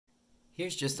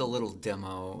Here's just a little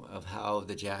demo of how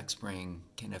the jack spring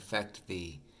can affect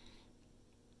the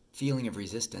feeling of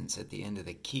resistance at the end of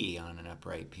the key on an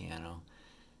upright piano.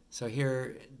 So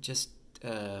here, just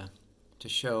to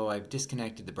show, I've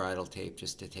disconnected the bridle tape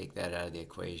just to take that out of the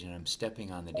equation. I'm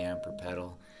stepping on the damper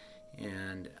pedal,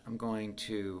 and I'm going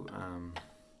to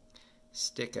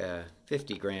stick a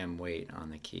 50-gram weight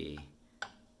on the key.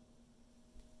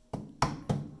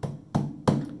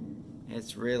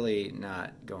 It's really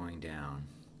not going down.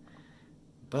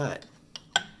 But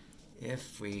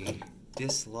if we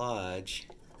dislodge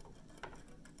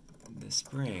the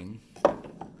spring,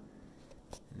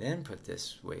 then put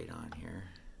this weight on here,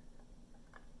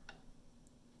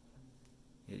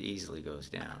 it easily goes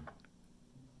down.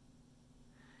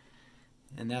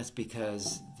 And that's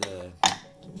because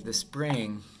the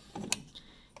spring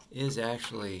is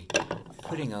actually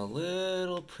putting a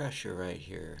little pressure right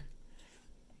here.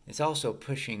 It's also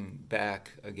pushing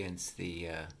back against the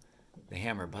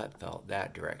hammer butt felt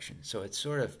that direction. So it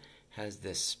sort of has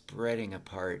this spreading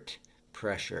apart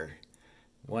pressure.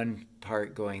 One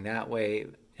part going that way,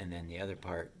 and then the other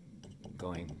part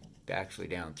going actually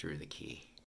down through the key.